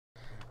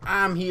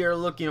I'm here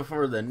looking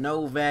for the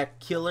Novak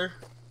killer.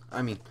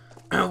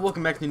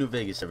 Welcome back to New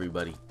Vegas,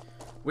 everybody.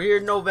 We're here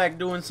at Novak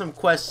doing some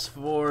quests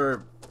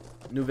for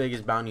New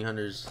Vegas bounty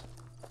hunters.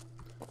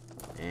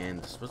 And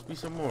there's supposed to be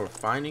some more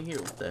finding here.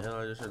 What the hell?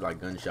 I just heard like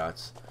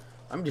gunshots.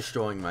 I'm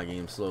destroying my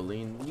game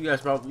slowly, and you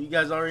guys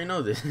already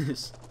know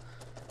this.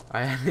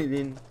 I added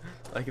in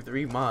like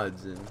 3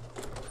 mods, and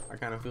I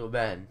kind of feel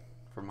bad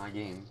for my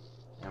game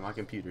and my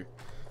computer.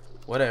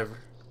 Whatever.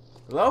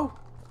 Hello?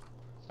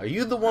 Are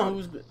you the one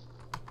who's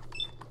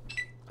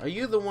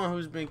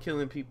been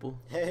killing people?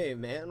 Hey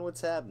man,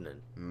 what's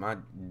happening? My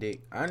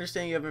dick. I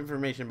understand you have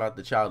information about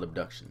the child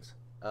abductions.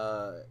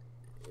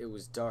 It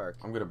was dark.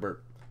 I'm gonna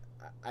burp.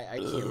 I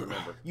can't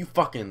remember. You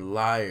fucking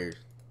liar.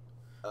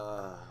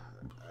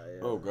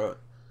 Oh god.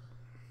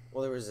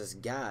 Well, there was this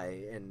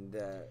guy, and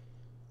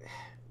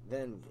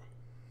then.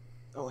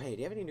 Oh hey, do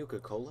you have any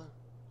Nuka-Cola?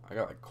 I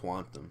got like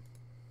Quantum.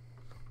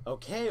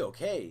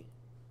 Okay.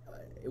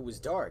 It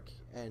was dark,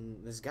 and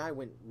this guy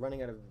went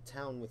running out of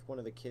town with one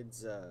of the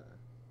kids,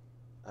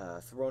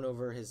 thrown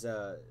over his,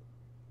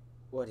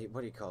 what do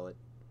you call it?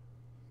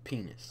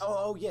 Penis.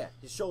 Oh yeah,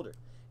 his shoulder.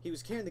 He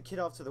was carrying the kid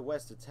off to the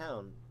west of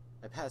town.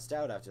 I passed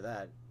out after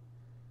that.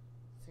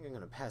 I think I'm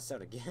gonna pass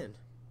out again.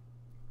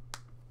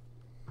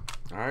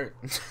 Alright.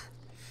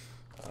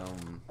 I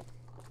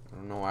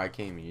don't know why I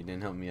came here. You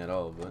didn't help me at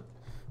all, but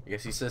I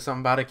guess he said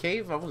something about a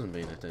cave. I wasn't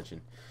paying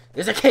attention.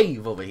 There's a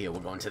cave over here.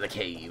 We're going to the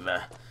cave.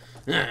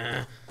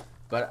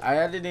 But I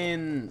added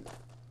in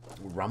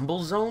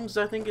rumble zones,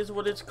 I think is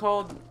what it's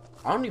called.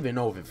 I don't even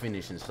know if it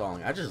finished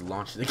installing. I just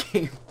launched the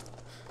game.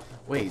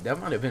 Wait, that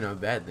might have been a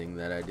bad thing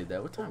that I did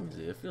that. What time is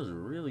it? It feels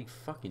really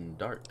fucking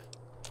dark.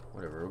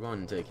 Whatever, we're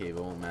going into a cave.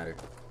 It won't matter.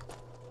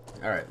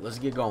 Alright, let's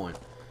get going.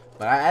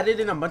 But I added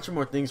in a bunch of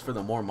more things for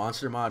the more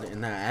monster mod,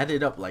 and then I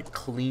added up like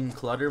clean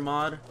clutter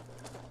mod.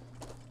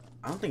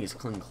 I don't think it's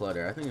clean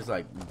clutter. I think it's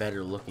like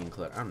better looking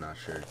clutter. I'm not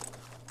sure.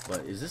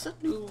 But is this a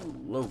new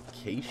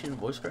location?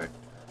 Voice crack?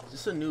 Is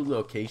this a new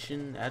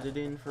location added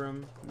in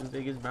from New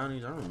Vegas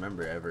bounties? I don't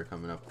remember ever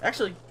coming up.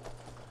 Actually,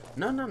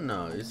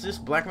 no. Is this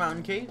Black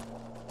Mountain Cave?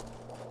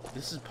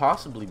 This is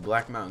possibly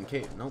Black Mountain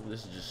Cave. Nope,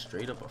 this is just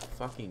straight up a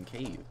fucking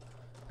cave.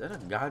 Is that a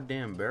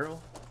goddamn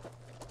barrel?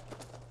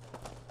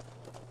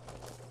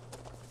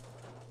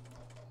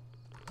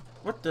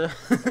 What the?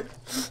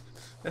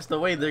 That's the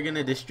way they're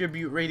gonna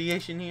distribute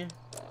radiation here?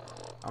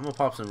 I'm gonna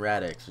pop some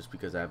Rad-X just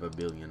because I have 1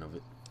 billion of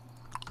it.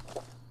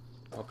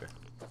 Okay.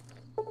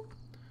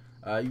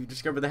 You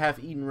discover the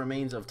half-eaten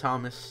remains of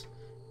Thomas.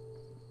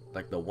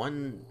 Like the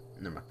one...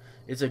 Never mind.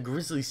 It's a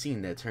grisly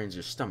scene that turns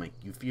your stomach.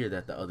 You fear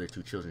that the other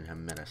 2 children have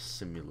met a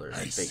similar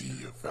fate. I see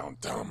you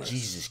found Thomas.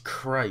 Jesus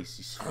Christ,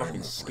 he's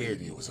fucking scared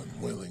me. He was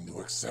unwilling to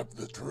accept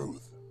the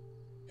truth.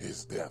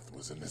 His death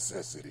was a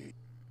necessity.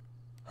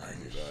 I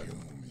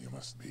assume you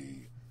must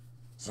be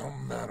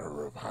some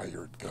manner of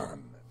hired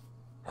gun.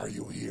 Are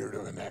you here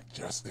to enact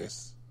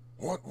justice?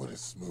 What would a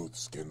smooth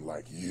skin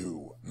like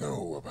you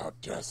know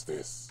about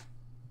justice?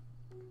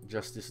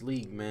 Justice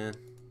League, man.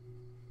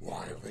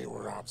 While they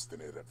were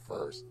obstinate at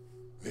first,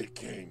 they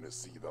came to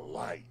see the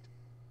light.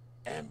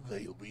 And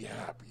they'll be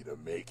happy to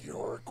make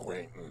your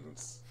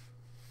acquaintance.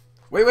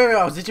 Wait,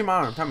 I was itching my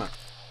arm. Time out.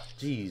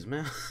 Jeez,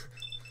 man.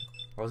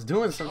 I was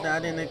doing something I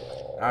didn't...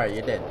 Alright,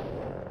 you're dead.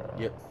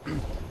 Yep.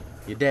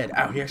 You're dead.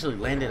 Ow, he actually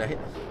landed. I hit.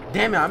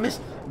 Damn it, I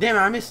missed.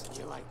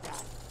 You like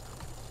that?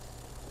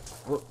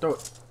 Oh, throw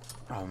it.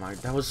 Oh my,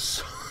 that was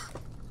so...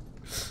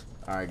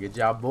 Alright, good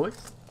job, boys.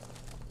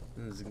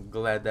 I'm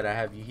glad that I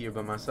have you here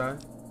by my side.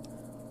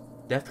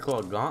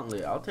 Deathclaw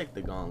Gauntlet. I'll take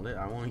the gauntlet.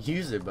 I won't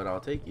use it, but I'll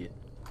take it.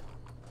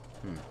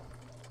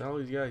 So all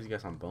these guys, you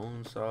got some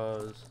bone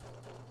saws.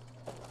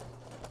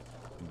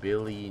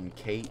 Billy and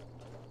Kate.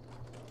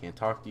 Can't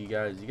talk to you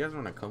guys. You guys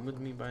want to come with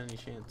me by any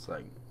chance?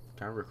 Like,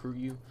 can I recruit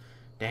you?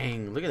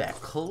 Dang, look at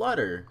that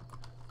clutter.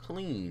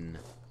 Clean.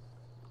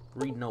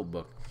 Read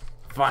notebook.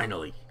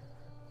 Finally.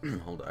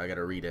 Hold on, I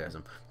gotta read it as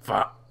I'm.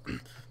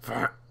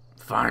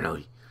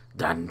 Finally.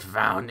 Done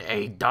found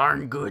a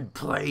darn good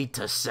play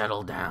to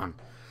settle down.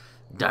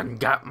 Done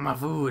got my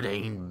food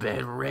in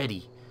bed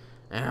ready.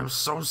 And I'm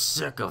so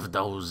sick of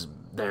those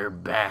there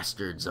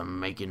bastards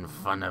making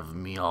fun of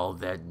me all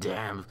that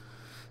damn.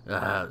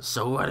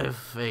 So what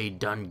if they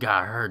done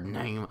got her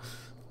name?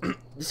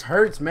 This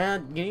hurts,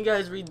 man. Can you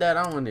guys read that?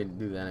 I don't want to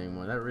do that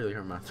anymore. That really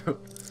hurt my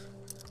throat.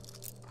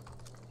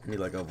 I need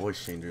like a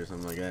voice changer or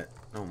something like that.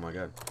 Oh my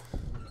god.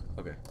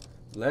 Okay.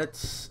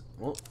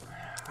 Well,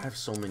 I have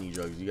so many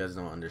drugs. You guys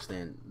don't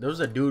understand. There was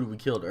a dude we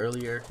killed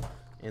earlier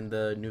in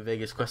the New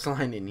Vegas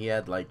questline, and he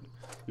had like,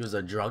 he was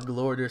a drug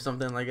lord or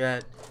something like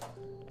that.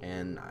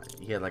 And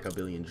he had like 1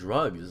 billion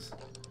drugs.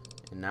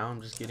 And now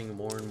I'm just getting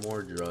more and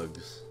more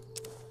drugs.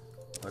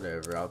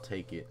 Whatever, I'll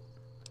take it.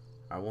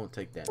 I won't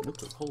take that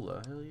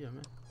Nuka-Cola. Hell yeah,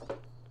 man.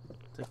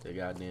 Take that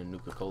goddamn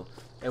Nuka-Cola.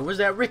 Hey, where's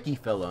that Ricky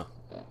fella?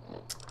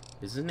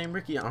 Is his name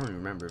Ricky? I don't even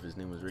remember if his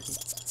name was Ricky.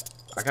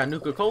 I got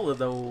Nuka-Cola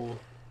though.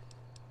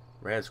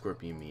 Rad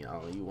Scorpion meat.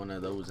 I'll eat one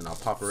of those and I'll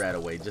pop a rat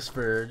away just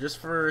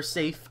for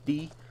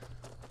safety.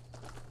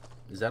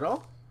 Is that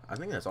all? I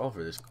think that's all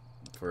for this,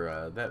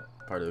 for that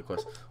part of the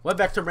quest. Well,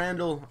 back to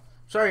Randall.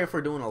 Sorry if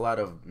we're doing a lot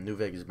of New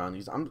Vegas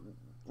bounties.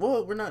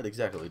 Well, we're not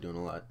exactly doing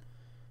a lot.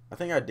 I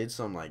think I did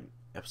some like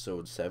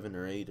episode 7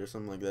 or 8 or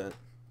something like that.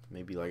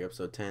 Maybe like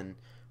episode 10.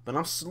 But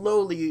I'm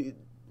slowly,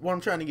 what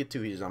I'm trying to get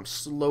to is I'm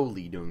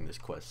slowly doing this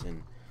quest.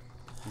 And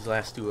these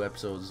last 2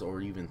 episodes,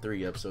 or even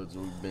 3 episodes,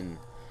 we've been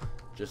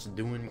just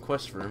doing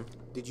quests for him.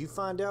 Did you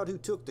find out who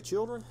took the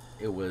children?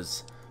 It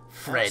was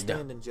Fred.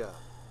 Outstanding job.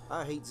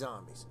 I hate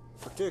zombies,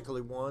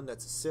 particularly one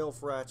that's a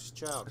self-righteous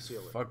child That's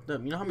killer. fucked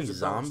up. You know how many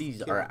Here's a bonus for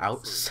zombies killing are them for free.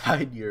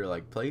 outside your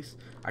like place?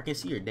 I can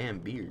see your damn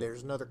beard.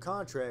 There's another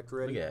contract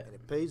ready, Look at it. and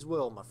it pays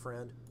well, my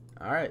friend.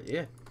 Alright,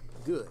 yeah.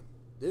 Good.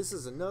 This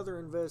is another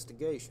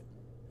investigation,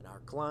 and our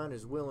client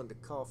is willing to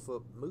cough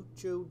up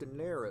mucho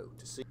dinero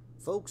to see.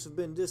 Folks have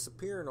been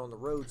disappearing on the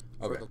roads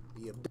for Okay.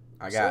 the abduction.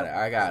 I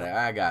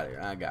got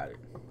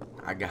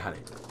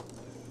it.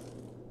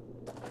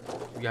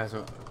 You guys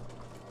know.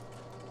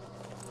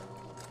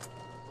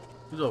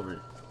 Who's over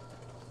here?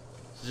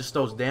 Just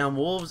those damn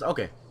wolves?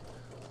 Okay.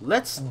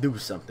 Let's do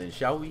something,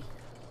 shall we?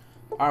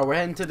 Alright, we're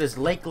heading to this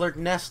lake lurk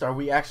nest. Are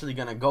we actually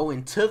gonna go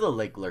into the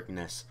lake lurk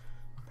nest?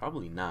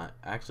 Probably not.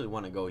 I actually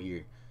want to go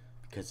here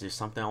because there's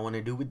something I want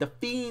to do with the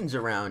fiends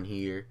around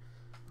here.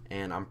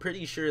 And I'm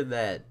pretty sure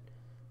that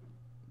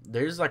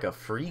there's like a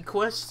free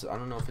quest. I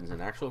don't know if it's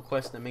an actual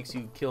quest that makes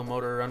you kill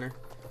Motor Runner.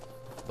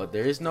 But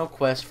there is no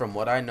quest from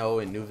what I know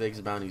in New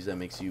Vegas Bounties that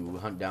makes you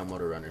hunt down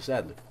Motor Runner,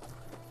 sadly.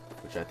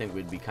 Which I think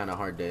would be kind of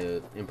hard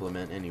to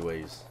implement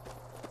anyways.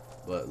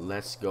 But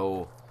let's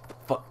go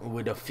fuck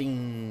with the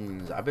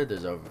fiends. I bet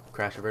there's a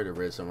crash of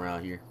vertebrates somewhere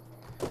out here.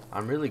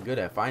 I'm really good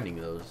at finding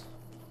those.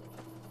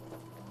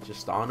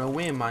 Just on a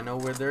whim, I know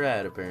where they're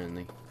at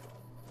apparently.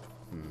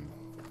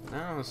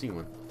 I don't see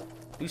one.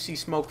 Do see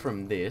smoke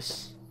from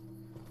this.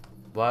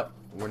 But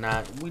we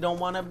don't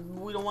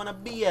wanna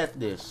be at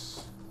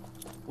this.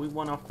 We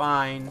wanna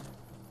find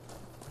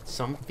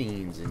some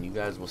fiends, and you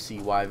guys will see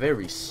why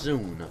very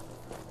soon.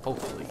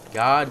 Hopefully.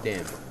 God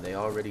damn it. They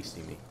already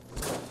see me.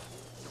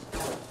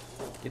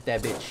 Get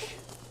that bitch.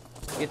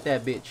 Get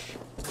that bitch.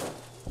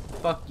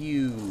 Fuck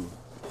you.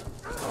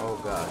 Oh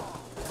god.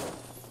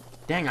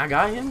 Dang, I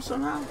got him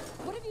somehow?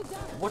 What have you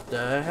done? What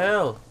the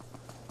hell?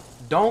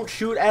 Don't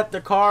shoot at the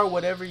car,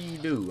 whatever you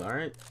do,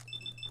 alright?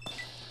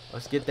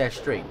 Let's get that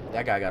straight.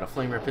 That guy got a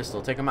flamer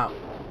pistol. Take him out.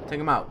 Take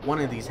him out. One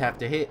of these have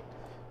to hit.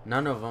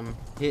 None of them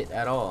hit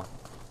at all.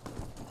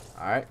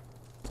 Alright.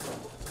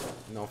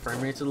 No,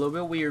 frame rate's a little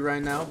bit weird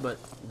right now, but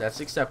that's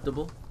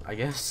acceptable, I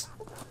guess.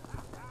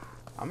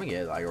 I'm gonna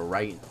get like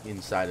right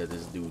inside of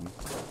this dude.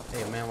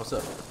 Hey man, what's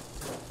up?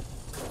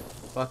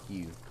 Fuck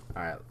you.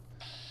 Alright.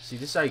 See,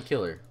 this is how you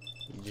kill her.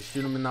 You just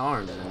shoot him in the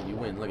arms and you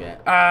win. Look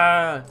at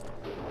that.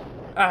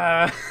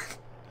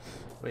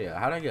 Wait,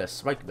 how did I get a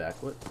spike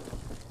back? What?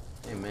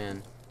 Hey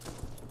man.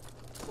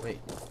 Wait,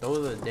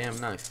 throw the damn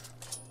knife.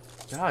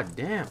 God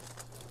damn.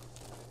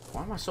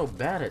 Why am I so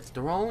bad at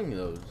throwing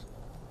those?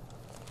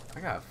 I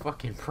got a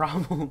fucking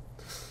problem.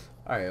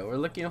 Alright, we're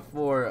looking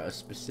for a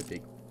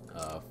specific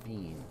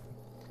fiend.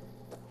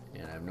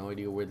 And I have no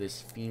idea where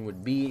this fiend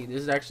would be.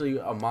 This is actually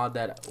a mod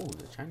that... Oh,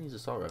 the Chinese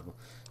assault rifle.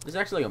 This is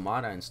actually a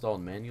mod I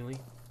installed manually.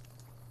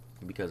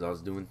 Because I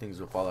was doing things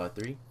with Fallout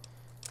 3.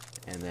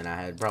 And then I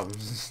had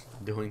problems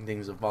doing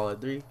things with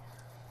Fallout 3.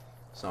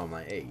 So I'm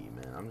like, hey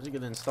man, I'm just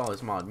gonna install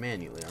this mod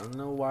manually. I don't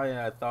know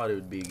why I thought it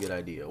would be a good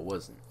idea. It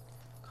wasn't.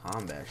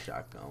 Combat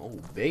shotgun. Oh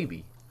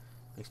baby.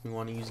 Makes me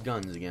want to use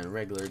guns again.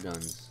 Regular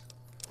guns.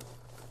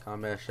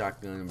 Combat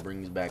shotgun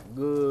brings back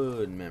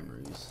good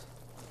memories.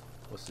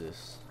 What's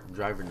this?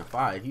 Driver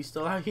Defied. He's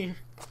still out here?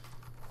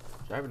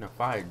 Driver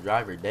Defied.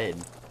 Driver dead.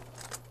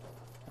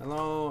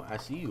 Hello? I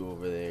see you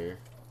over there.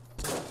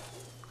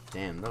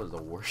 Damn, that was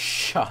the worst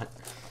shot.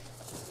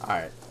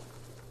 Alright.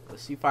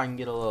 Let's see if I can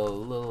get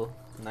a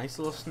nice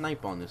little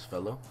snipe on this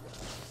fellow.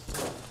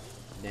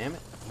 Damn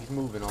it. He's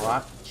moving a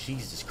lot.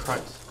 Jesus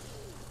Christ.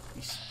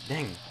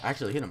 Dang. I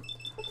actually hit him.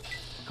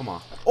 Come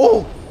on.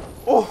 Oh!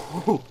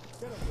 Oh!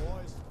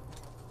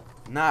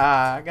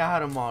 Nah, I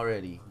got him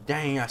already.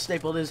 Dang, I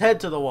stapled his head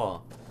to the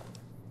wall.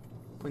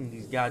 Putting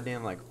these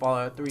goddamn like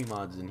Fallout 3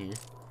 mods in here.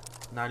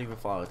 Not even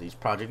Fallout 3,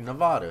 Project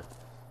Nevada.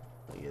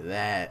 Look at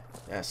that.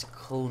 That's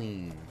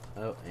clean.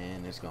 Oh,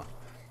 and it's gone.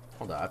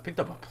 Hold on, I picked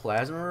up a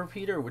plasma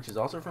repeater, which is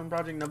also from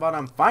Project Nevada.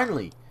 I'm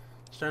finally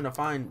starting to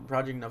find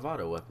Project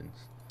Nevada weapons.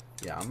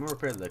 Yeah, I'm gonna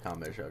repair the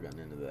combat shotgun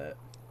into that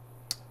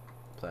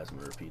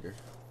plasma repeater.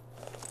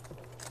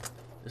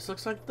 This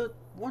looks like the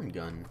one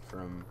gun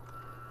from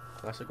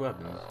Classic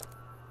Weapons.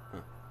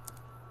 Huh.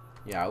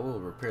 Yeah, I will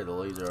repair the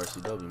laser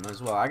RCW. Might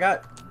as well. I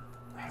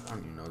don't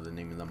even know the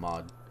name of the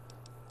mod.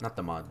 Not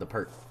the mod, the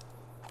perk.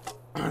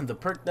 The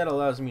perk that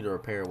allows me to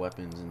repair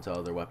weapons into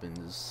other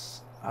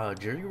weapons.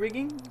 Jury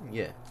rigging?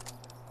 Yeah.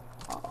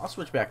 I'll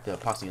switch back to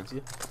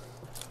Paciencia.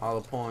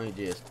 Hollow Point,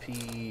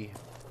 JSP.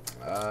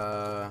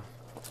 I'll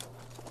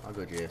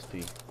go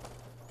JSP.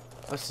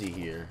 Let's see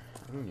here.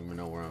 I don't even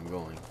know where I'm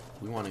going.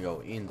 We want to go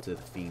into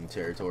the Fiend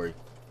territory.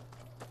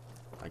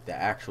 Like the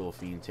actual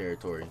Fiend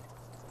territory.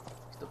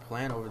 The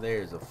plant over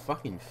there is a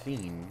fucking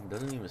fiend.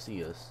 Doesn't even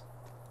see us.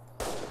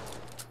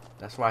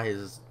 That's why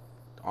his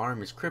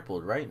arm is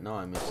crippled, right? No,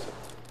 I missed.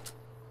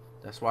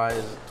 That's why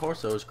his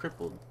torso is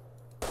crippled.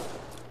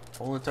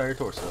 Whole entire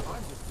torso.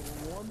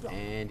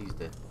 And he's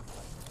dead.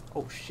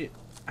 Oh shit.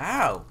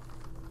 Ow!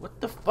 What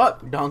the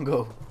fuck,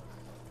 Dongo?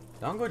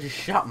 Dongo just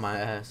shot my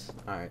ass.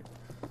 Alright.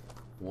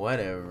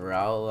 Whatever.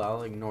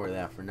 I'll ignore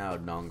that for now,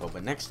 Dongo.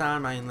 But next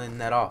time I ain't letting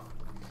that off.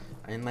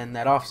 I ain't letting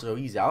that off so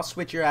easy. I'll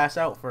switch your ass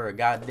out for a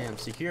goddamn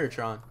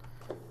Securitron.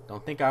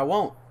 Don't think I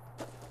won't.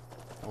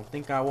 Don't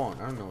think I won't.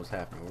 I don't know what's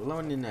happening. We're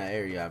loading in that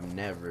area I've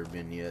never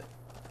been yet.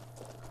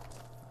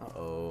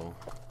 Uh-oh.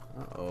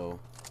 Uh-oh.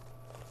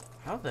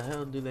 How the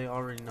hell do they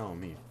already know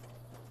I'm here?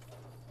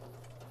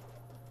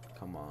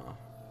 Come on.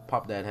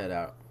 Pop that head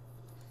out.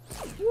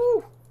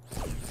 Woo!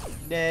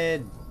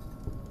 Dead.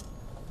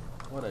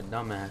 What a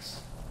dumbass.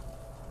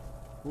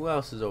 Who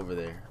else is over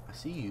there? I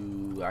see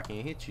you. I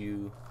can't hit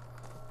you.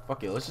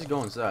 Fuck it. Let's just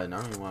go inside. I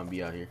don't even want to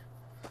be out here.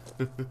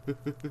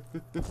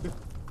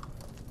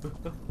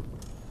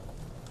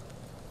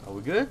 Are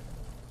we good?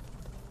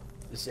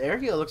 This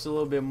area looks a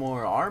little bit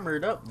more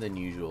armored up than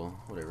usual.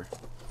 Whatever.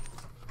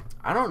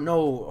 I don't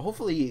know.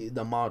 Hopefully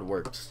the mod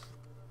works.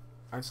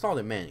 I installed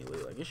it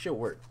manually. Like, it should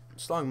work.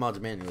 Installing mods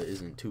manually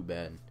isn't too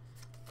bad,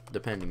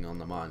 depending on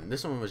the mod. And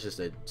this one was just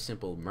a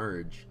simple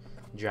merge,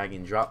 drag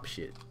and drop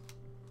shit.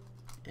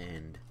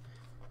 And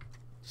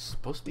it's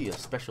supposed to be a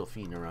special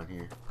fiend around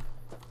here.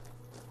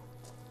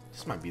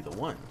 This might be the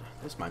one.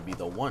 This might be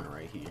the one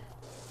right here.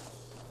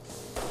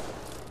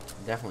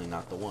 Definitely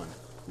not the one.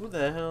 Who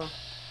the hell?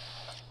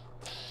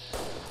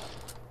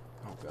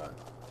 Oh god.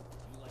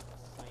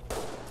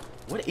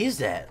 What is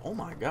that? Oh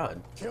my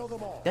god. Kill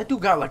them all. That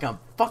dude got like a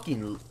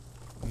fucking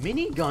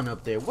minigun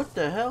up there. What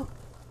the hell?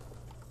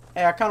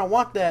 Hey, I kind of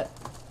want that.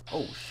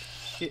 Oh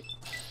shit.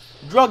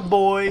 Drug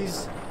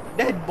boys.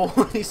 Dead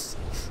boys.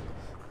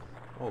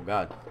 Oh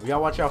god. We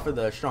gotta watch out for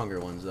the stronger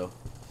ones though.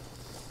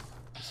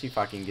 Let's see if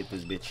I can get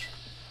this bitch.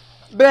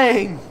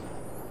 Bang!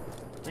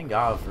 Thank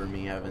god for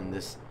me having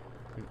this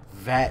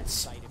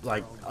VATS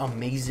like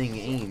amazing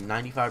aim.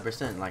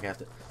 95%. Like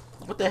after.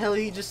 What the hell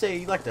did he just say?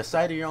 You like the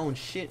sight of your own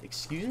shit?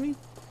 Excuse me?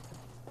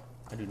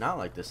 I do not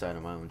like the sight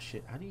of my own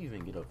shit. How do you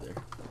even get up there?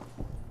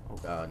 Oh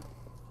god.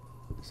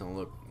 This don't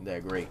look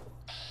that great.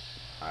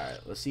 Alright,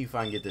 let's see if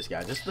I can get this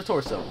guy. Just the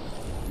torso.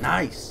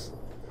 Nice.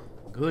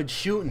 Good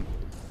shooting.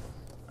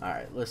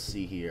 Alright, let's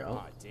see here.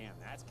 Oh, damn,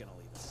 that's gonna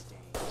leave a stain.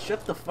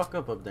 shut the fuck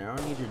up there. I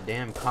don't need your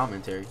damn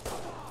commentary.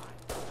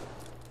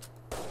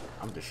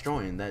 I'm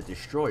destroying that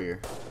destroyer.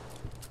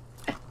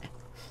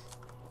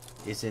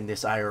 Isn't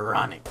this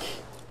ironic?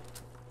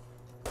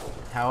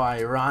 How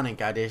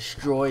ironic I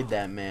destroyed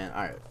that man.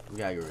 Alright, we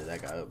gotta get rid of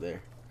that guy up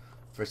there.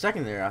 For a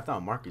second there, I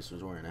thought Marcus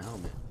was wearing a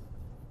helmet.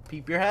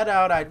 Peep your head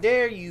out, I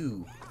dare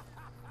you.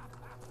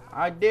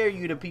 I dare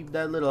you to peep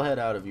that little head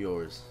out of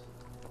yours.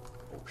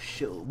 Oh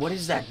shit, what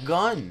is that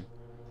gun?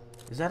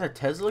 Is that a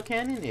Tesla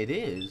cannon? It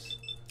is.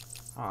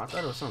 Oh, I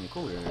thought it was something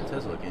cooler than a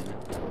Tesla cannon.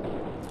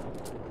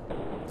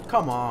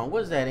 Come on,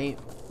 what is that aim?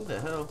 Who the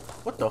hell?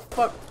 What the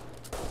fuck?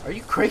 Are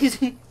you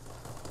crazy?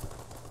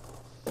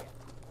 Oh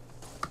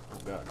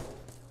god.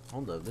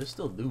 Hold up, there's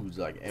still dudes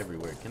like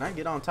everywhere. Can I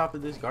get on top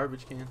of this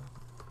garbage can?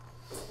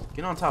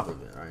 Get on top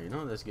of it. Alright, you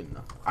know that's good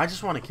enough. I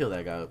just want to kill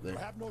that guy up there.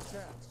 I have no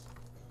chance.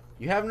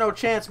 You have no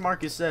chance,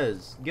 Marcus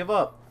says. Give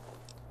up.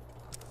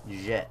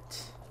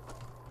 Jet.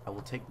 I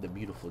will take the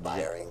beautiful jet.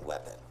 Firing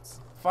weapons.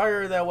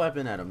 Fire that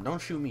weapon at him.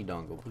 Don't shoot me,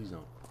 Dongo. Please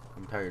don't.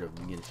 I'm tired of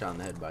getting shot in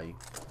the head by you.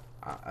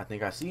 I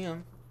think I see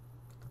him.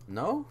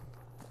 No?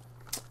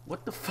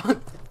 What the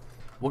fuck?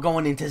 We're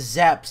going into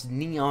Zap's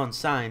neon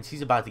signs.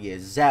 He's about to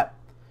get zapped.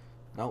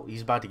 No,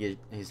 he's about to get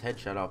his head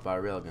shot off by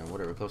a railgun.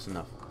 Whatever, close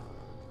enough.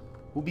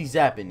 Who be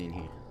zapping in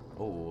here?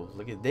 Oh,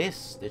 look at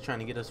this. They're trying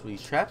to get us with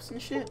these traps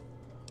and shit.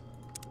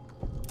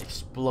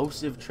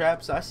 Explosive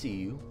traps. I see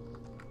you.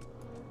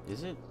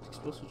 Is it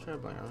explosive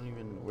trap? Like, I don't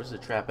even. Where's the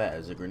trap at?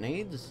 Is it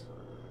grenades?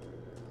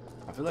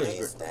 I feel like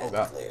it's. Oh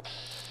god.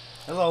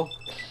 Hello.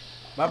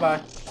 Bye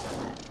bye.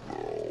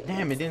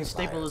 Damn, it didn't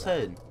staple his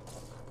head.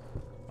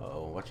 Uh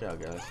oh, watch out,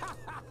 guys.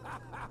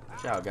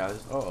 Watch out,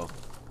 guys. Uh oh.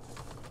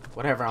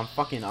 Whatever. I'm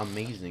fucking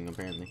amazing.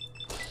 Apparently.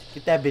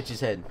 Get that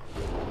bitch's head.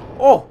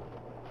 Oh.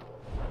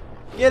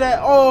 Get that.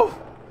 Oh.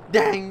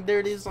 Dang. There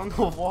it is on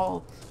the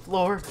wall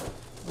floor.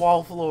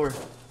 Wall floor.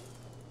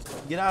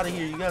 Get out of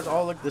here. You guys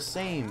all look the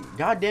same.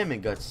 God damn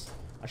it, Guts.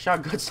 I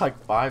shot Guts like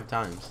 5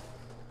 times.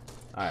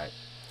 Alright.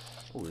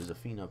 Oh, there's a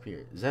fiend up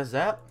here. Is that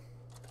Zap?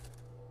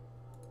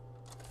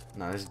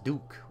 Nah, that's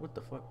Duke. What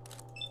the fuck?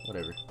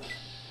 Whatever.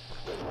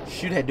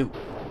 Shoot at Duke.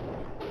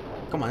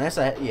 Come on, that's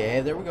a...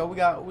 Yeah, there we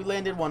go. We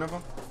landed one of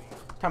them.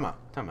 Time out.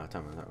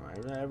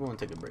 Everyone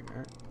take a break,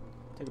 alright?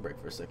 Take a break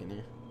for a second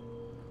here.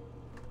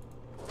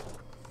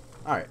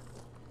 Alright.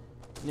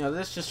 You know,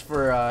 that's just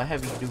for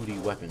heavy-duty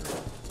weaponry.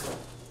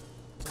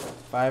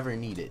 If I ever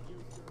need it.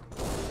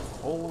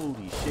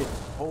 Holy shit.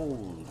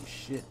 Holy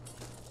shit.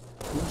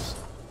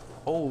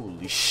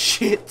 Holy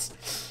shit.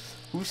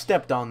 Who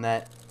stepped on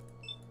that?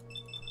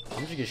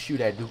 I'm just gonna shoot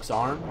at Duke's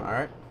arm,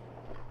 alright?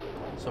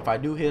 So if I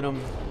do hit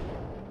him,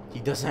 he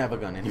doesn't have a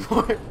gun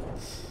anymore.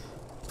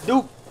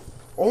 Duke!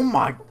 Oh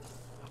my...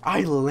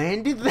 I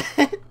landed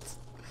that?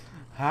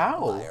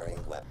 How?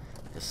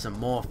 There's some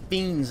more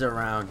fiends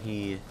around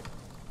here.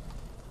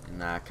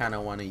 And I kind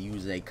of want to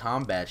use a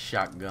combat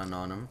shotgun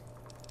on him.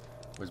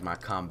 Where's my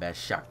combat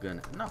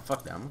shotgun? No,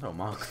 fuck that. I'm talking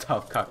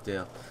Molotov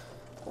cocktail.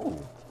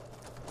 Oh.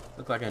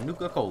 Look like a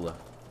Nuka-Cola.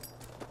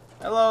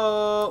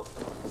 Hello!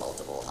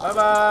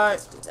 Bye-bye!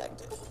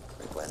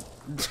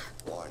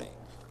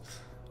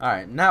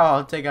 Alright, now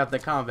I'll take out the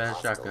combat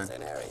shotgun.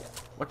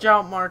 Watch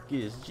out,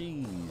 Marcus.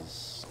 Jeez.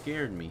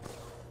 Scared me.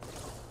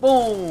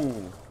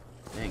 Boom!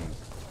 Dang.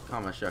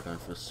 Combat shotgun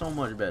feels so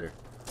much better.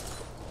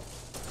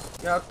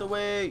 Get out the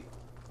way!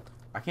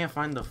 I can't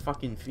find the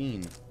fucking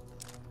fiend.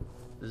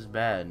 This is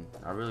bad.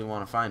 I really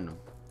want to find him.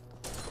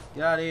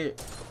 Get out of here.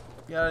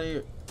 Get out of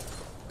here.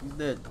 He's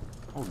dead.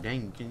 Oh,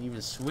 dang. You can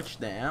even switch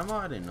the ammo?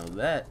 I didn't know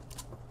that.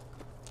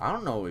 I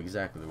don't know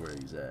exactly where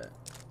he's at.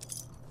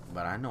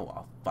 But I know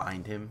I'll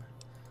find him.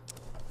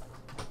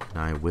 And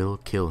I will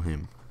kill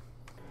him.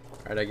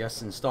 Alright, I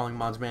guess installing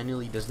mods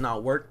manually does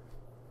not work.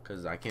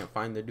 Because I can't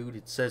find the dude.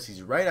 It says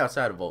he's right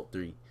outside of Vault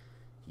 3.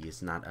 He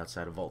is not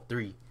outside of Vault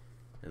 3.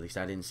 At least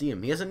I didn't see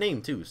him. He has a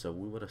name too, so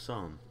we would have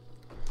saw him.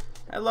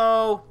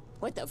 Hello?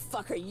 What the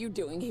fuck are you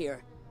doing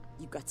here?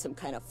 You got some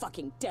kind of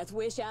fucking death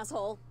wish,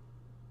 asshole?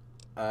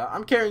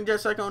 I'm carrying Jet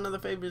Psycho and other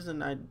favors,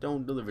 and I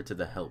don't deliver to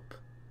the help.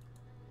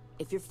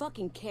 If you're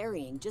fucking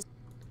carrying, just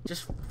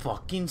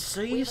fucking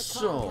say we have a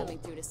so. con coming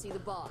through to see the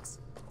boss.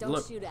 Don't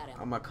Look, shoot at him.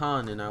 I'm a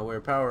con and I wear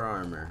power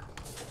armor.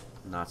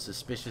 Not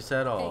suspicious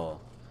at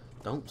all.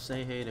 Don't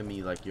say hey to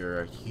me like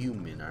you're a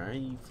human, alright?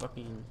 You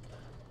fucking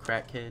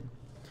crackhead.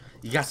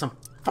 You got some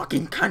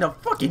fucking kind of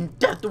fucking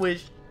death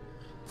wish.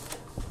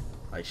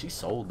 Like, she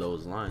sold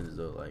those lines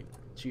though. Like,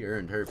 she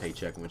earned her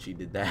paycheck when she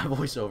did that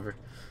voiceover.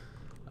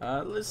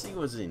 Let's see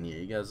what's in here.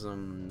 You got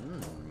some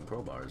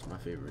crowbars, my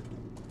favorite.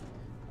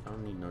 I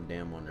don't need no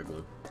damn Wonder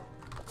Glue.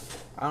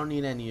 I don't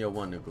need any of your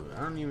Wonder Glue.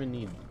 I don't even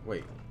need,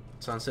 wait,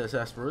 Sunset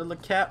Sarsaparilla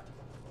cap?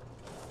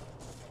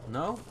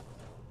 No?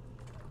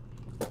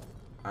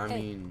 I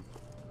mean,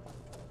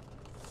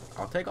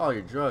 I'll take all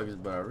your drugs,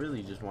 but I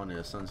really just wanted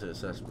a Sunset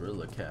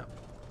Sarsaparilla cap.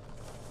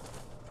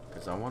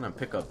 Because I want to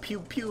pick up Pew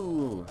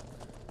Pew.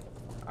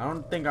 I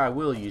don't think I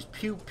will use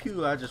Pew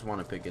Pew. I just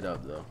want to pick it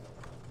up, though.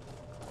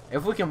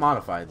 If we can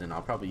modify it, then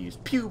I'll probably use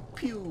Pew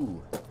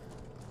Pew.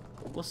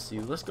 We'll see.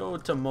 Let's go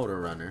to Motor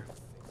Runner.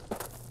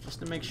 Just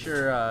to make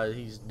sure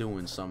he's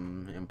doing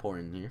something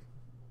important here.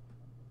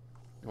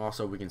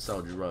 Also, we can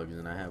sell drugs,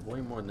 and I have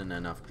way more than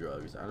enough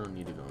drugs. I don't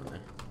need to go in there.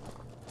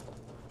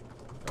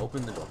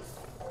 Open the door.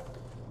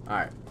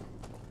 Alright.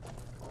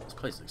 This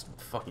place looks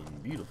fucking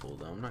beautiful,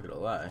 though. I'm not gonna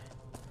lie.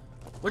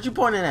 What you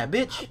pointing at,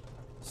 bitch?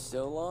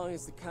 So long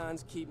as the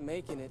cons keep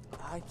making it,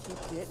 I keep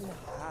getting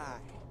high.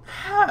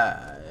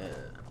 Hi.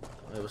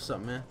 Hey, what's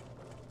up, man?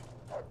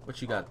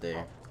 What you got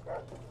there?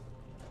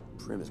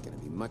 Prim is gonna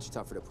be much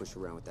tougher to push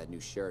around with that new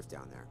sheriff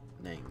down there.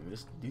 Dang,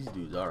 these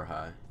dudes are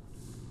high.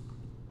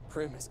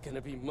 Prim is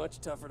gonna be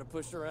much tougher to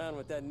push around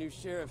with that new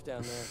sheriff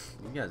down there.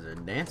 You guys are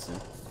dancing.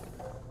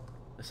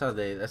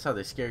 That's how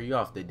they scare you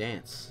off. They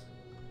dance.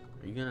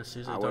 Are you gonna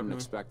seriously I talk to wasn't me?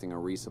 expecting a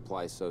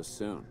resupply so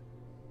soon.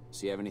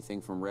 So you have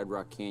anything from Red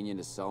Rock Canyon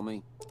to sell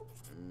me?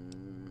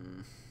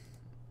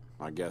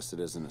 I guess it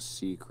isn't a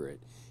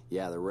secret.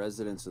 Yeah, the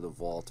residents of the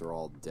vault are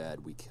all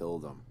dead. We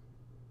killed them.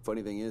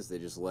 Funny thing is, they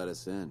just let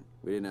us in.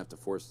 We didn't have to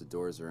force the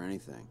doors or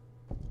anything.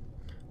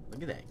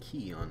 Look at that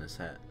key on his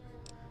hat.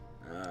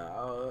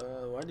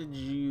 Why did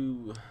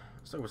you...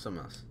 Let's talk about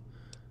something else.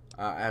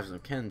 I have some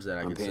chems that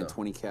I can sell. I'm paying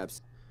 20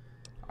 caps.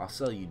 I'll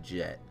sell you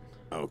Jet.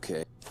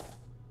 Okay.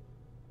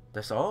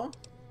 That's all?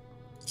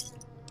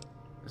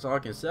 That's all I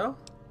can sell?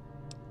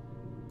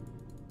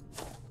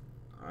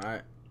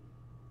 Alright.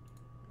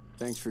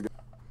 Thanks for...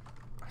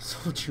 I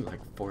sold you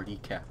like 40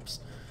 caps.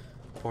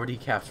 40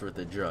 caps worth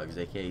of drugs,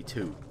 aka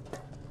 2.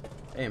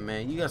 Hey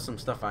man, you got some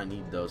stuff I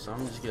need though, so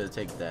I'm just gonna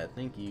take that.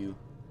 Thank you.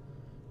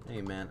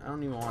 Hey man, I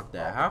don't even want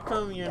that. How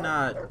come you're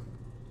not...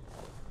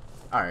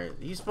 Alright,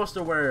 he's supposed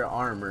to wear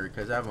armor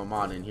because I have a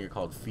mod in here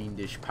called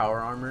Fiendish Power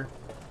Armor.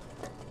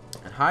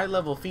 And high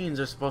level fiends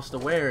are supposed to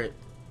wear it.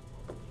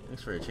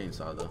 Thanks for a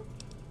chainsaw though.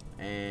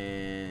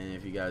 And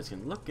if you guys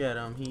can look at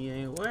him, he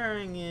ain't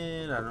wearing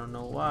it. I don't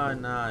know why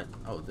not.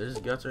 Oh, there's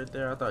guts right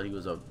there. I thought he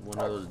was one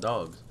of those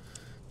dogs.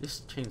 This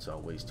chainsaw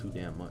weighs too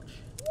damn much.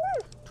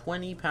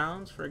 20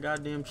 pounds for a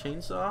goddamn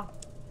chainsaw?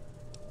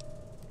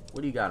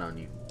 What do you got on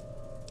you?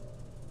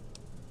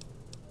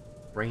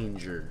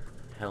 Ranger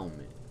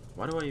helmet.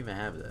 Why do I even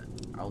have that?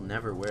 I'll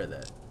never wear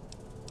that.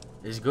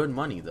 It's good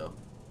money though.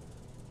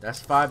 That's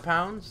 5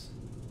 pounds?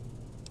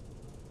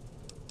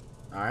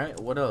 Alright,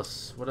 what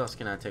else? What else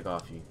can I take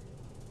off you?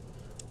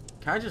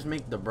 Can I just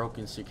make the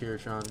broken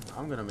Securitron?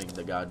 I'm gonna make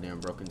the goddamn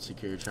broken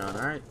Securitron,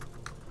 alright?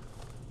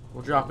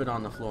 We'll drop it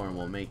on the floor and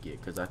we'll make it,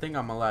 because I think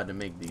I'm allowed to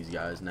make these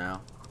guys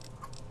now.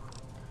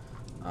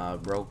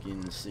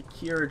 Broken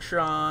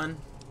Securitron.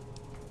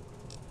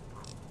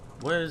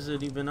 What is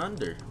it even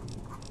under?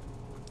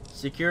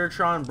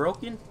 Securitron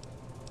broken?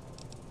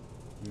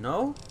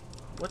 No?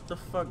 What the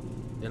fuck?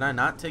 Did I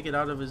not take it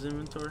out of his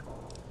inventory?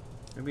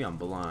 Maybe I'm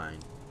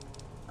blind.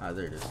 Ah,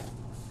 there it is.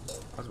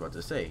 I was about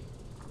to say.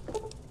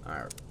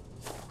 Alright.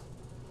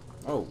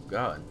 Oh,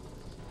 God.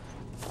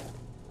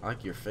 I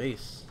like your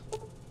face.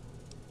 Can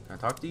I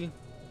talk to you?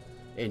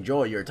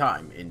 Enjoy your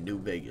time in New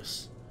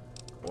Vegas.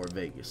 Or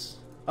Vegas.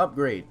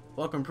 Upgrade.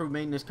 Welcome, improved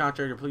maintenance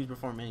contractor. Please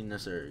perform any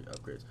necessary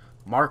upgrades.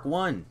 Mark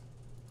 1.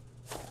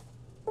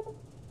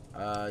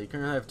 You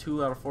currently have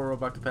 2 out of 4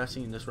 robot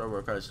capacity in this robot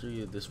requires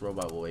 3. This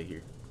robot will wait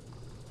here.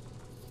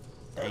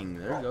 Dang,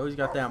 there you go. He's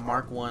got that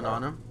Mark 1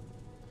 on him.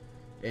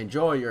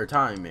 Enjoy your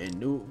time in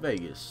New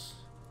Vegas.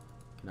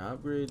 Can I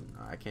upgrade?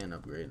 I can't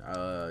upgrade.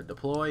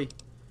 Deploy.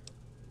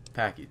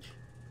 Package.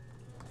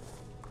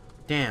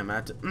 Damn, I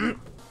had to...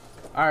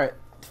 Alright,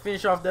 to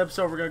finish off the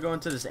episode, we're going to go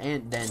into this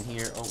ant den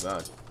here. Oh,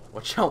 God.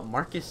 Watch out,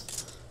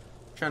 Marcus.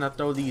 I'm trying to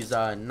throw these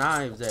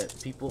knives at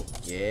people.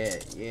 Yeah,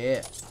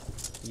 yeah.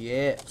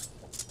 Yeah.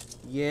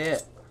 Yeah.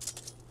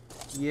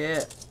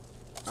 Yeah.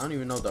 I don't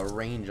even know the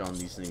range on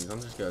these things. I'm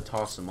just going to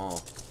toss them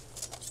all.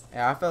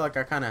 Yeah, I felt like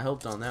I kind of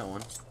helped on that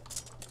one.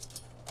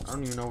 I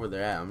don't even know where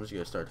they're at. I'm just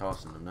going to start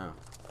tossing them now.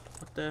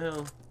 What the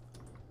hell?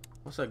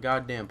 What's that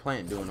goddamn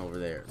plant doing over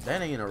there?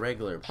 That ain't a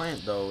regular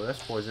plant, though.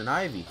 That's poison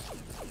ivy.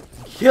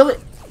 Kill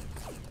it!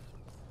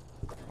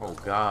 Oh,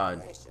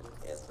 God.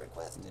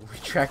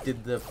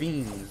 Retracted the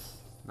fiends.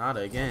 Not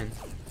again.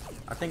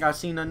 I think I've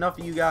seen enough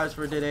of you guys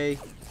for today.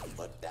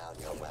 Put down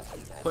your weapon.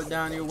 Put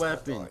down your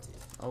weapon.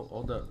 Oh,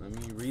 hold up. Let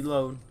me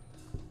reload.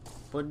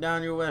 Put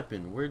down your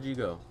weapon. Where'd you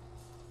go?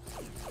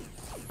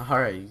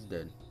 Alright, he's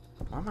dead.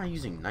 Why am I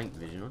using night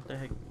vision? What the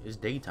heck? It's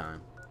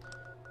daytime.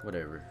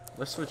 Whatever.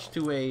 Let's switch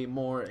to a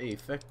more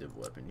effective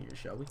weapon here,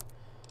 shall we?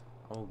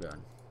 Oh, God.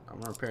 I'm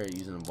gonna repair it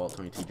using a Vault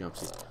 22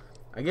 jumpsuit.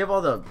 I gave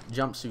all the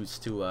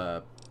jumpsuits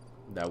to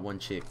that one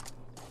chick.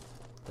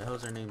 The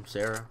hell's her name?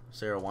 Sarah?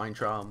 Sarah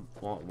Weintraub?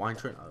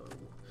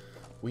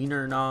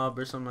 Wiener Knob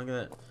or something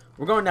like that.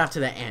 We're going down to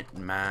the Ant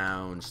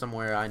Mound,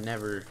 somewhere I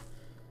never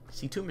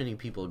see too many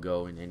people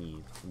go in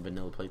any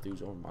vanilla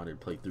playthroughs or modded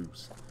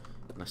playthroughs,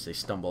 unless they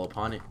stumble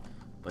upon it.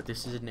 But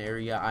this is an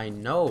area I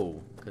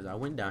know, because I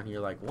went down here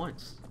like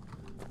once,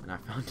 and I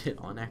found it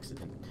on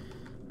accident.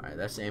 Alright,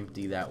 that's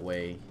empty that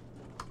way.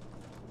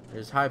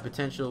 There's high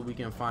potential we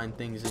can find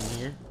things in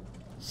here.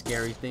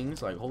 Scary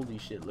things, like holy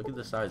shit, look at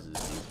the size of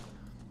this dude.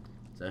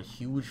 It's a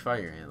huge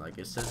fire ant, like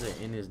it says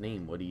it in his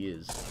name what he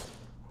is.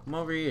 Come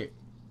over here.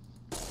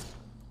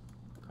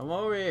 Come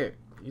over here.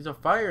 He's a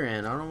fire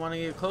ant. I don't want to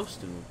get close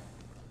to him.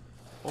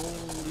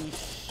 Holy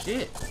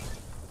shit.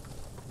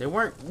 They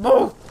weren't...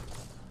 Whoa!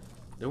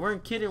 They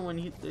weren't kidding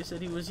when they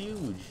said he was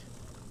huge.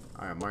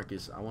 Alright,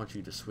 Marcus, I want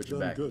you to switch it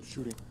back. Good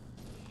shooting.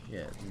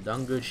 Yeah,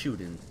 done good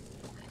shooting.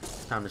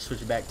 Time to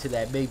switch it back to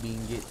that baby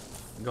and get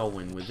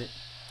going with it.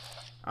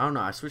 I don't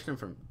know. I switched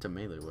him to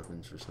melee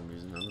weapons for some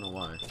reason. I don't know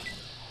why.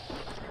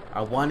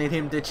 I wanted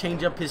him to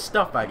change up his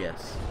stuff, I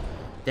guess.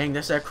 Dang,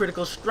 that's that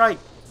critical strike.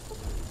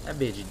 That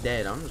bitch is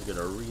dead. I'm just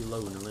gonna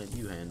reload and let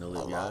you handle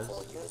it, guys.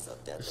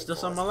 There's still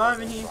something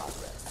alive in here.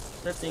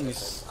 That thing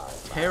is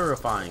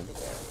terrifying.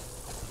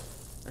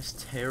 That's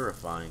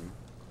terrifying.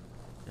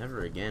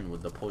 Never again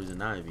with the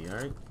poison ivy,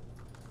 alright?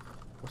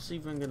 What's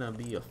even gonna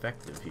be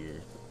effective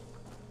here?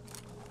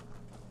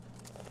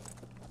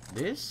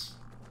 This?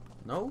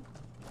 No?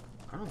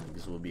 I don't think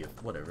this will be a...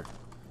 Whatever.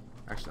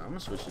 Actually, I'm gonna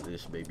switch to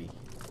this, baby.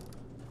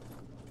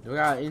 Do I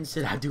got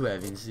Incid? I do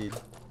have Incid.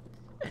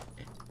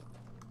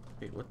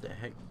 Wait, what the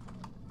heck?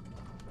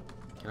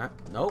 Can I?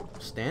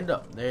 Nope. Stand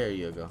up. There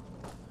you go.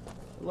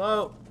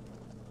 Hello?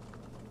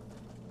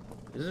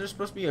 Is there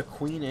supposed to be a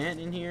queen ant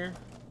in here?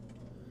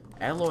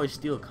 Alloy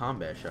steel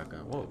combat shotgun.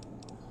 Whoa.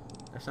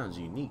 That sounds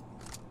unique.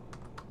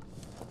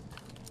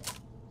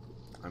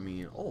 I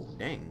mean, oh,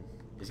 dang.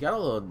 It's got a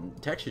little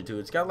texture to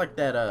it. It's got like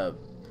that,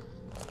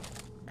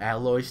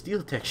 alloy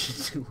steel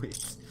texture to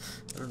it.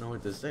 I don't know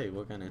what to say.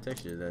 What kind of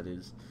texture that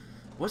is.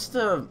 What's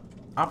the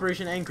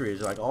Operation Anchorage?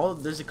 Like,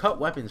 there's a cut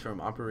weapons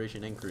from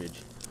Operation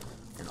Anchorage.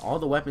 And all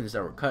the weapons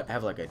that were cut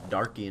have like a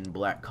darkened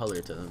black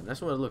color to them.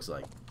 That's what it looks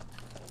like.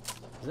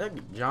 Is that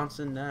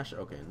Johnson Nash?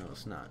 Okay, no,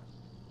 it's not.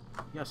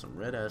 You got some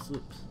red ass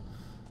lips.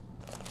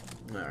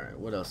 Alright,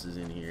 what else is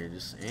in here?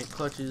 Just ant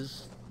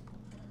clutches.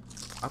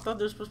 I thought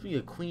there was supposed to be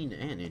a queen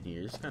ant in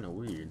here. It's kind of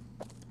weird.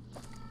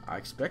 I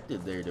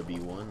expected there to be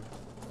one.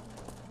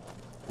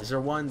 Is there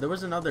one? There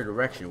was another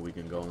direction we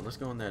can go in. Let's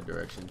go in that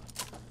direction.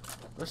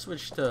 Let's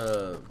switch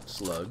to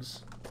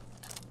slugs.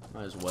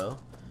 Might as well.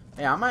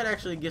 Hey, I might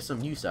actually get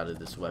some use out of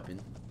this weapon.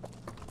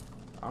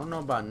 I don't know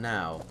about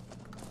now.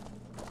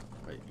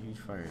 Wait, huge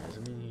fire ants.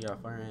 I mean, you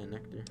got fire ant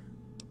nectar.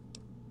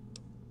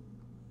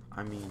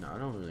 I mean, I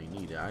don't really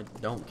need it. I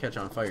don't catch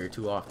on fire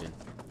too often.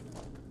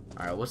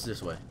 Alright, what's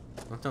this way?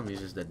 Don't tell me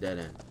it's just a dead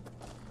end.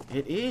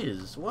 It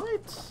is.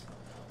 What?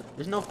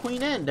 There's no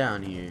queen ant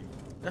down here.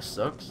 That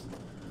sucks.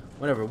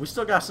 Whatever. We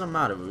still got something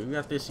out of it. We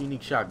got this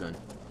unique shotgun.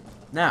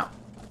 Now,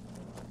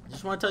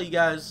 just want to tell you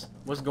guys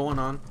what's going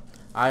on.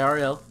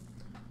 IRL.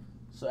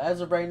 So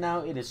as of right now,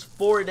 it is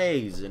 4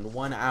 days and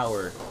 1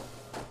 hour.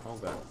 Oh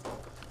god.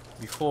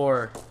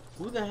 Before,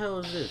 who the hell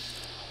is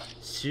this?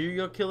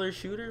 Serial killer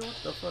shooter? What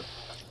the fuck?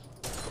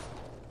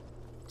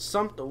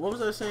 Something. What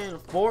was I saying?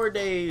 4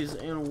 days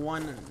and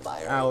 1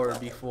 hour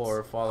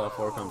before Fallout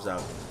 4 comes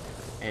out.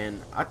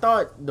 And I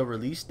thought the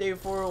release date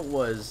for it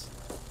was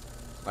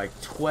like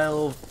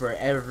 12 for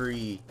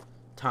every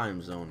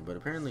time zone, but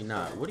apparently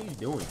not. What are you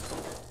doing?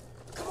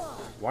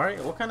 Why?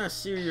 What kind of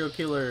serial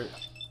killer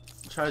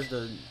tries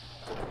to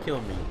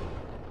kill me?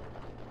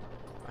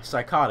 A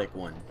psychotic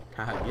one.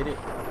 Haha, get it?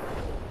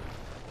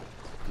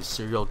 Because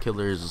serial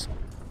killers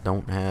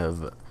don't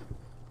have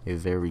a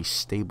very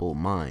stable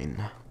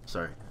mind.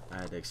 Sorry,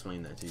 I had to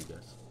explain that to you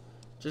guys.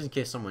 Just in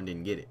case someone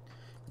didn't get it.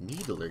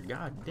 Needler,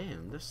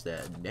 goddamn, that's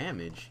that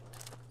damage.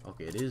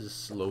 Okay, it is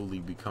slowly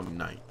becoming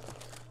night.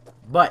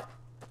 But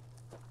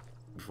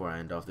before I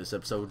end off this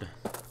episode,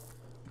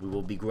 we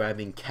will be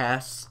grabbing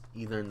Cass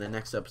either in the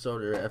next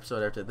episode or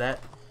episode after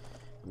that.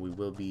 We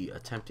will be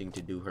attempting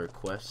to do her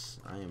quests.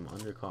 I am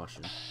under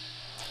caution.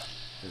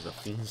 There's a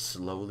fiend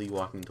slowly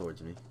walking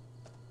towards me.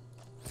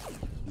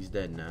 He's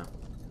dead now.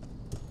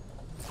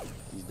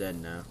 He's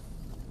dead now.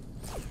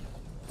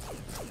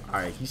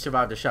 Alright, he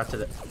survived a shot to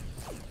the...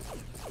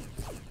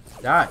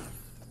 Die.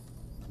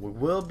 We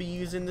will be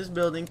using this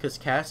building because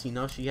Cass, you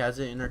know, she has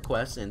it in her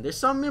quest. And there's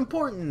something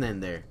important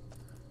in there.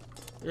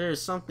 There's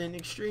something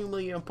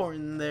extremely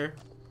important in there.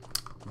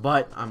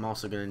 But I'm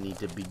also going to need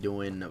to be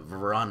doing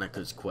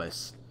Veronica's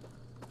quest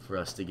for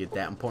us to get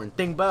that important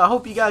thing. But I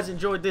hope you guys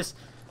enjoyed this.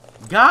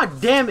 God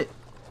damn it.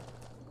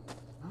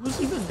 Who's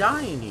even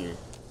dying here?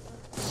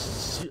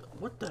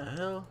 What the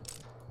hell?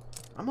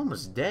 I'm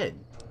almost dead.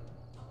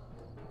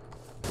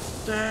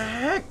 What the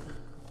heck?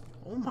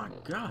 Oh my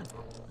god.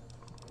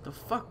 The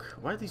fuck?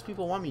 Why do these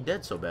people want me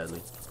dead so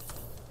badly?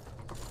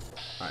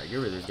 Alright, get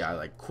rid of this guy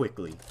like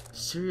quickly.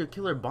 Serial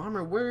killer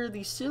bomber? Where are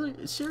these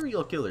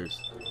serial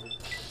killers?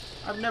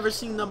 I've never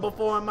seen them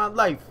before in my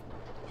life.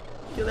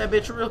 Kill that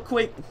bitch real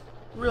quick.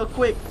 Real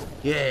quick.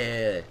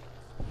 Yeah.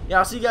 Yeah,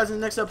 I'll see you guys in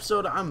the next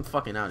episode. I'm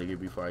fucking out of here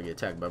before I get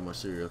attacked by more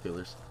serial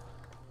killers.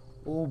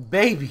 Oh,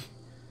 baby.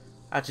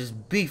 I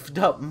just beefed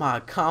up my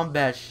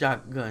combat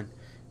shotgun.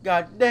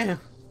 God damn.